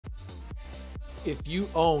If you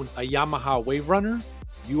own a Yamaha Wave Runner,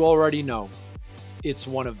 you already know it's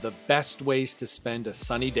one of the best ways to spend a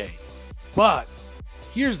sunny day. But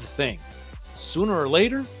here's the thing, sooner or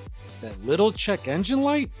later, that little check engine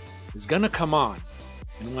light is gonna come on.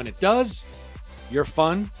 And when it does, your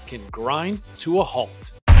fun can grind to a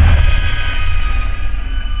halt.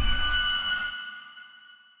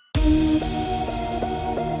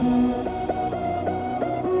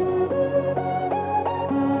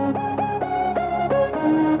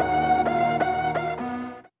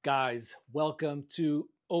 Guys, welcome to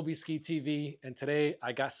Obi-Ski TV, and today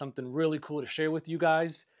I got something really cool to share with you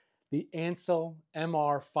guys. The Ancel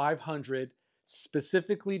MR500,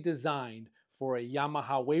 specifically designed for a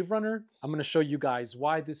Yamaha Wave Runner. I'm going to show you guys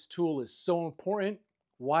why this tool is so important,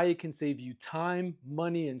 why it can save you time,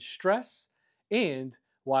 money, and stress, and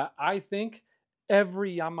why I think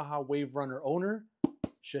every Yamaha Wave Runner owner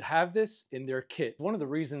should have this in their kit. One of the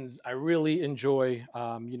reasons I really enjoy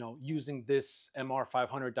using this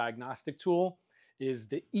MR500 diagnostic tool is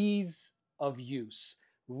the ease of use.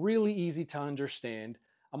 Really easy to understand.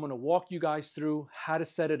 I'm going to walk you guys through how to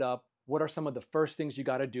set it up, what are some of the first things you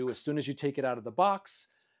got to do as soon as you take it out of the box,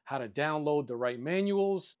 how to download the right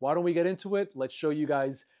manuals. Why don't we get into it? Let's show you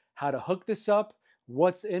guys how to hook this up,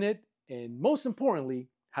 what's in it, and most importantly,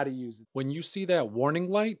 how to use it. When you see that warning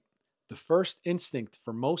light, the first instinct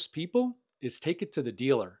for most people is take it to the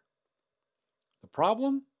dealer. The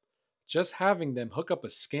problem? Just having them hook up a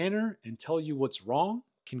scanner and tell you what's wrong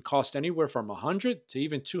can cost anywhere from $100 to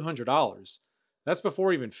even $200. That's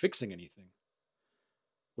before even fixing anything.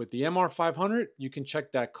 With the MR500, you can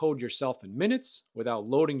check that code yourself in minutes without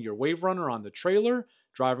loading your Wave Runner on the trailer,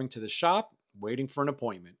 driving to the shop, waiting for an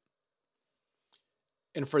appointment.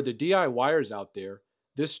 And for the DIYers out there,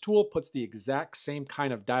 this tool puts the exact same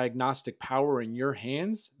kind of diagnostic power in your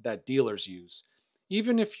hands that dealers use.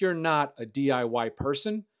 Even if you're not a DIY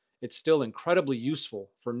person, it's still incredibly useful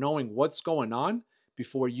for knowing what's going on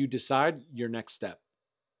before you decide your next step.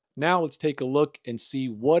 Now let's take a look and see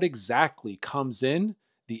what exactly comes in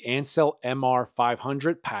the Ancel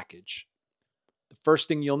MR500 package. The first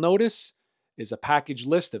thing you'll notice is a package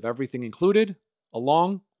list of everything included,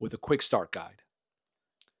 along with a quick start guide.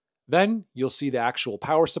 Then you'll see the actual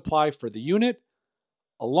power supply for the unit,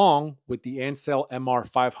 along with the Ancel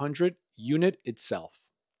MR500 unit itself.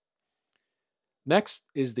 Next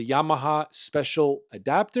is the Yamaha special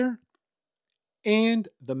adapter and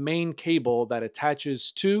the main cable that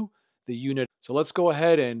attaches to the unit. So let's go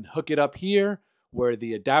ahead and hook it up here where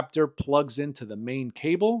the adapter plugs into the main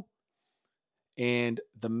cable, and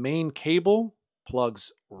the main cable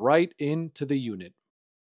plugs right into the unit,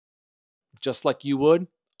 just like you would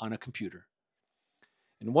on a computer.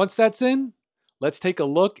 And once that's in, let's take a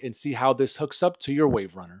look and see how this hooks up to your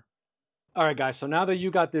Wave Runner. All right, guys, so now that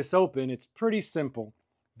you got this open, it's pretty simple.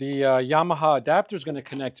 The Yamaha adapter is going to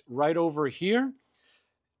connect right over here.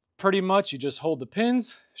 Pretty much, you just hold the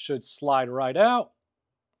pins, should slide right out.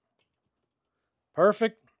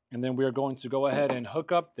 Perfect. And then we are going to go ahead and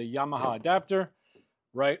hook up the Yamaha adapter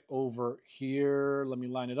right over here. Let me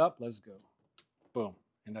line it up. Let's go. Boom.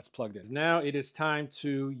 And that's plugged in. Now it is time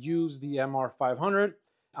to use the MR500.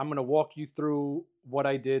 I'm going to walk you through what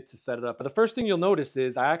I did to set it up. But the first thing you'll notice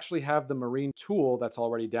is I actually have the Marine tool that's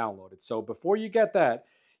already downloaded. So before you get that,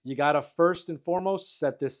 you got to first and foremost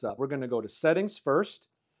set this up. We're going to go to settings first,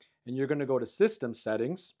 and you're going to go to system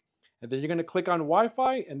settings, and then you're going to click on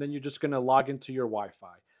Wi-Fi, and then you're just going to log into your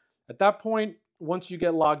Wi-Fi. At that point, once you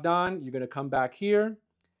get logged on, you're going to come back here,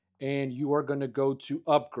 and you are going to go to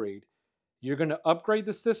upgrade. You're going to upgrade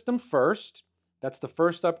the system first. That's the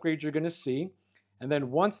first upgrade you're going to see. And then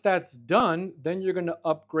once that's done, then you're going to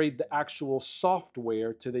upgrade the actual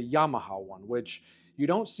software to the Yamaha one, which you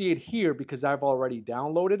don't see it here because I've already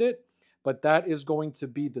downloaded it, but that is going to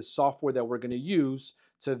be the software that we're going to use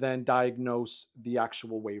to then diagnose the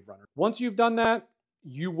actual Wave Runner. Once you've done that,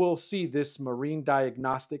 you will see this Marine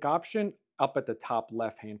Diagnostic option up at the top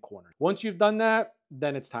left-hand corner. Once you've done that,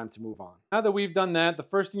 then it's time to move on. Now that we've done that, the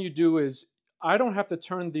first thing you do is, I don't have to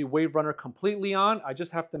turn the Wave Runner completely on. I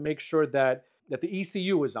just have to make sure that the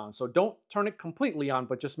ECU is on. So don't turn it completely on,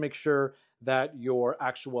 but just make sure that your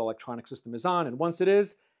actual electronic system is on. And once it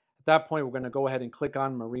is, at that point, we're going to go ahead and click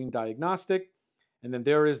on Marine Diagnostic. And then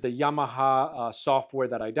there is the Yamaha software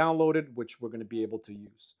that I downloaded, which we're going to be able to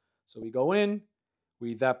use. So we go in,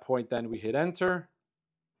 at that point, then we hit enter,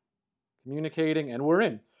 communicating, and we're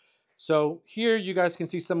in. So here you guys can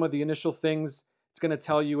see some of the initial things. It's going to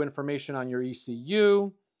tell you information on your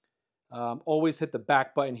ECU. Always hit the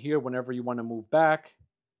back button here whenever you want to move back.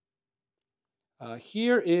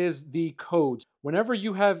 Here is the code. Whenever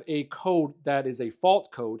you have a code that is a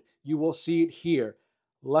fault code, you will see it here.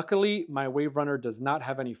 Luckily, my Wave Runner does not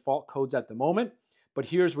have any fault codes at the moment, but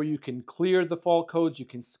here's where you can clear the fault codes. You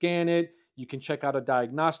can scan it. You can check out a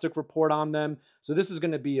diagnostic report on them. So this is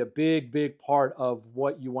going to be a big part of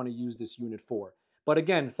what you want to use this unit for. But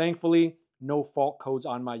again, thankfully, no fault codes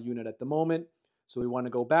on my unit at the moment. So we want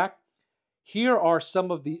to go back. Here are some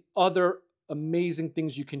of the other amazing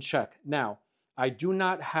things you can check. Now, I do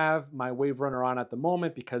not have my Wave Runner on at the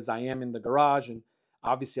moment because I am in the garage and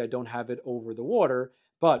obviously I don't have it over the water,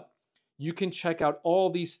 but you can check out all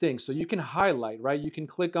these things. So you can highlight, right? You can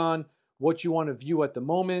click on what you want to view at the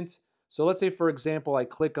moment. So let's say, for example, I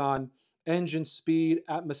click on engine speed,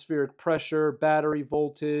 atmospheric pressure, battery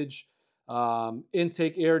voltage,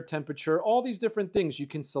 intake air temperature, all these different things. You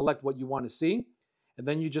can select what you want to see, and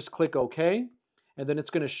then you just click OK, and then it's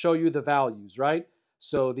going to show you the values, right?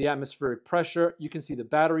 So the atmospheric pressure, you can see the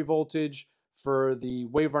battery voltage. For the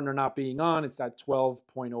Wave Runner not being on, it's at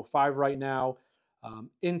 12.05 right now.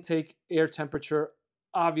 Intake air temperature,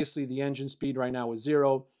 obviously the engine speed right now is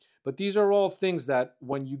 0. But these are all things that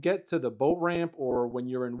when you get to the boat ramp or when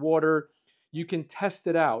you're in water, you can test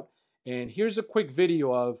it out. And here's a quick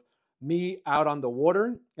video of me out on the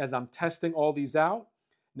water as I'm testing all these out.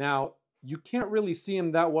 Now, you can't really see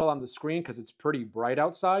them that well on the screen because it's pretty bright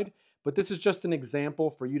outside, but this is just an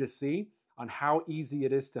example for you to see on how easy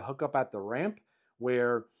it is to hook up at the ramp,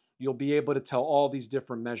 where you'll be able to tell all these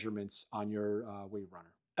different measurements on your Wave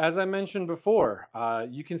Runner. As I mentioned before,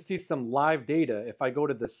 you can see some live data. If I go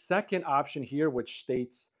to the second option here, which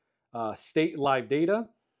states state live data,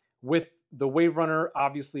 with the Wave Runner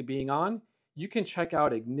obviously being on, you can check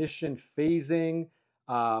out ignition phasing,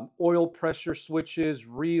 oil pressure switches,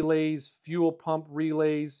 relays, fuel pump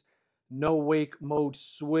relays, no wake mode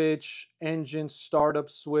switch, engine startup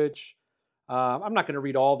switch. I'm not going to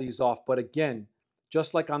read all these off, but again,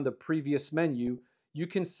 just like on the previous menu, you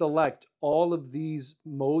can select all of these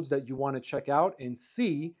modes that you want to check out and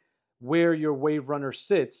see where your Wave Runner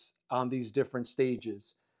sits on these different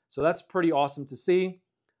stages. So that's pretty awesome to see.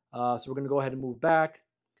 So we're going to go ahead and move back.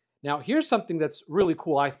 Now, here's something that's really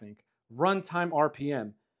cool, I think. Runtime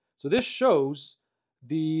RPM. So this shows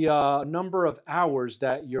the number of hours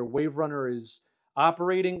that your Wave Runner is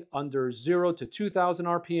operating under 0 to 2,000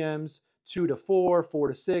 RPMs, 2 to 4, 4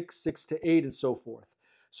 to 6, 6 to 8, and so forth.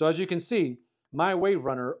 So as you can see, my Wave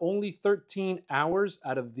Runner, only 13 hours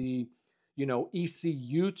out of the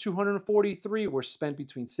ECU 243 were spent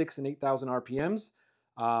between 6 and 8,000 RPMs.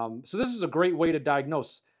 So this is a great way to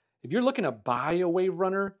diagnose. If you're looking to buy a Wave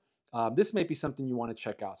Runner, this may be something you want to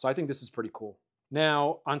check out. So I think this is pretty cool.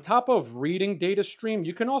 Now, on top of reading data stream,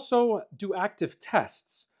 you can also do active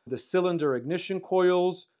tests. The cylinder ignition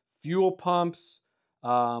coils, fuel pumps,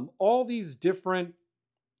 all these different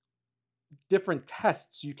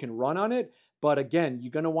tests you can run on it. But again,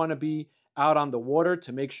 you're going to want to be out on the water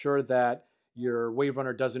to make sure that your Wave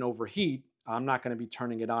Runner doesn't overheat. I'm not going to be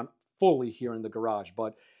turning it on fully here in the garage,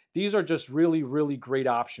 but these are just really great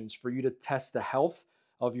options for you to test the health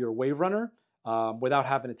of your Wave Runner without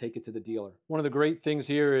having to take it to the dealer. One of the great things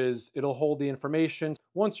here is it'll hold the information.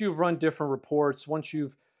 Once you've run different reports, once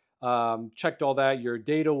you've checked all that, your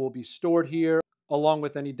data will be stored here along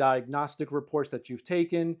with any diagnostic reports that you've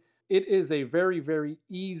taken. It is a very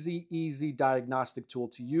easy diagnostic tool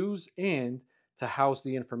to use and to house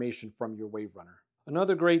the information from your Wave Runner.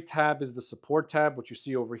 Another great tab is the support tab, which you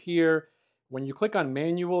see over here. When you click on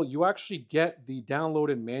manual, you actually get the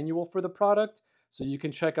downloaded manual for the product. So you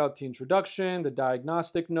can check out the introduction, the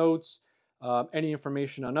diagnostic notes, any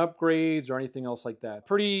information on upgrades or anything else like that.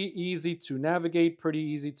 Pretty easy to navigate, pretty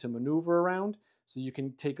easy to maneuver around. So you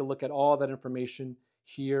can take a look at all that information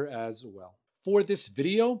here as well. For this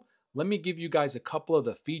video, let me give you guys a couple of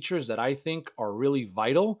the features that I think are really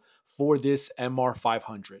vital for this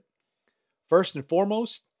MR500. First and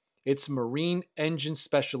foremost, it's marine engine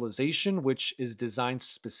specialization, which is designed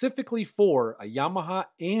specifically for a Yamaha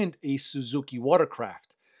and a Suzuki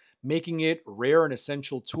watercraft, making it a rare and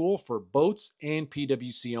essential tool for boats and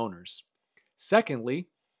PWC owners. Secondly,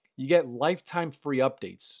 you get lifetime free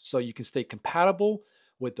updates, so you can stay compatible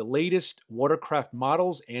with the latest watercraft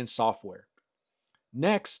models and software.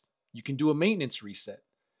 Next, you can do a maintenance reset,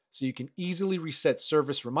 so you can easily reset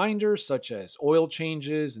service reminders such as oil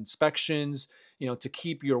changes, inspections, to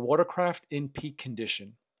keep your watercraft in peak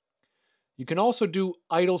condition. You can also do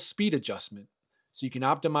idle speed adjustment, so you can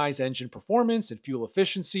optimize engine performance and fuel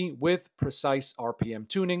efficiency with precise RPM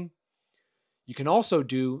tuning. You can also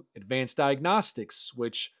do advanced diagnostics,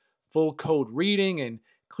 which full code reading and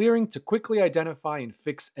clearing to quickly identify and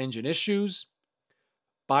fix engine issues.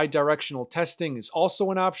 Bidirectional testing is also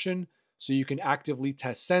an option, so you can actively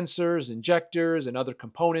test sensors, injectors, and other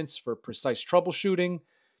components for precise troubleshooting.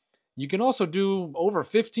 You can also do over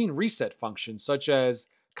 15 reset functions, such as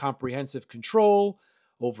comprehensive control,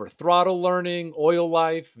 over throttle learning, oil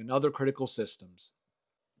life, and other critical systems.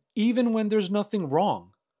 Even when there's nothing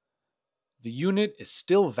wrong, the unit is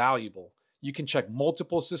still valuable. You can check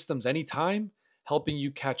multiple systems anytime, helping you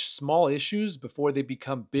catch small issues before they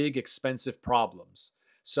become big, expensive problems.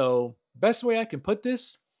 So, best way I can put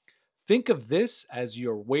this, think of this as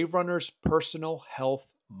your Wave Runner's personal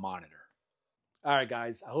health monitor. All right,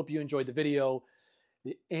 guys, I hope you enjoyed the video.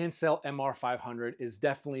 The Ancel MR500 is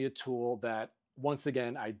definitely a tool that, once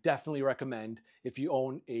again, I definitely recommend if you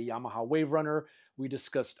own a Yamaha Wave Runner. We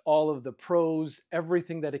discussed all of the pros,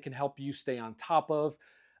 everything that it can help you stay on top of.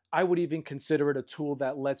 I would even consider it a tool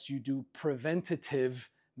that lets you do preventative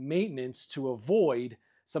maintenance to avoid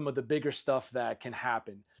some of the bigger stuff that can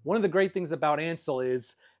happen. One of the great things about Ancel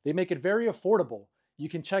is they make it very affordable. You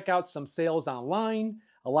can check out some sales online.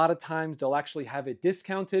 A lot of times they'll actually have it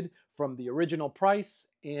discounted from the original price.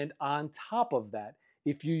 And on top of that,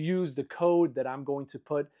 if you use the code that I'm going to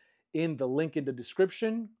put in the link in the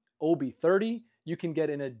description, OB30, you can get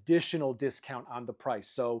an additional discount on the price.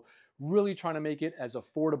 So really trying to make it as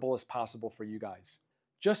affordable as possible for you guys.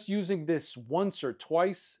 Just using this once or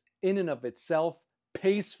twice in and of itself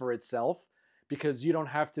pays for itself, because you don't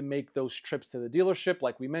have to make those trips to the dealership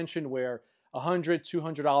like we mentioned, where $100,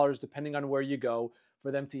 $200, depending on where you go, for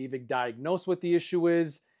them to even diagnose what the issue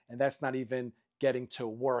is, and that's not even getting to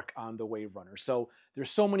work on the Wave Runner. So there's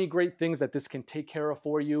so many great things that this can take care of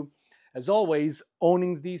for you. As always,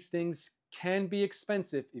 owning these things can be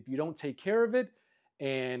expensive if you don't take care of it.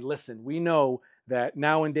 And listen, we know that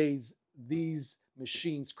nowadays these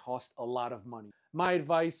machines cost a lot of money. My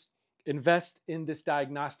advice, invest in this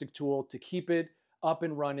diagnostic tool to keep it up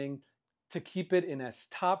and running, to keep it in as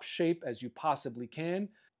top shape as you possibly can.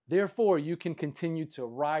 Therefore, you can continue to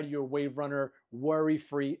ride your Wave Runner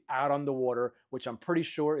worry-free out on the water, which I'm pretty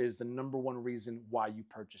sure is the #1 reason why you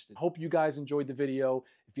purchased it. Hope you guys enjoyed the video.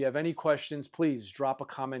 If you have any questions, please drop a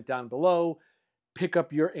comment down below. Pick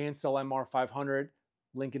up your Ancel MR500,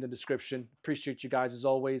 link in the description. Appreciate you guys as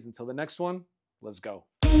always. Until the next one, let's go.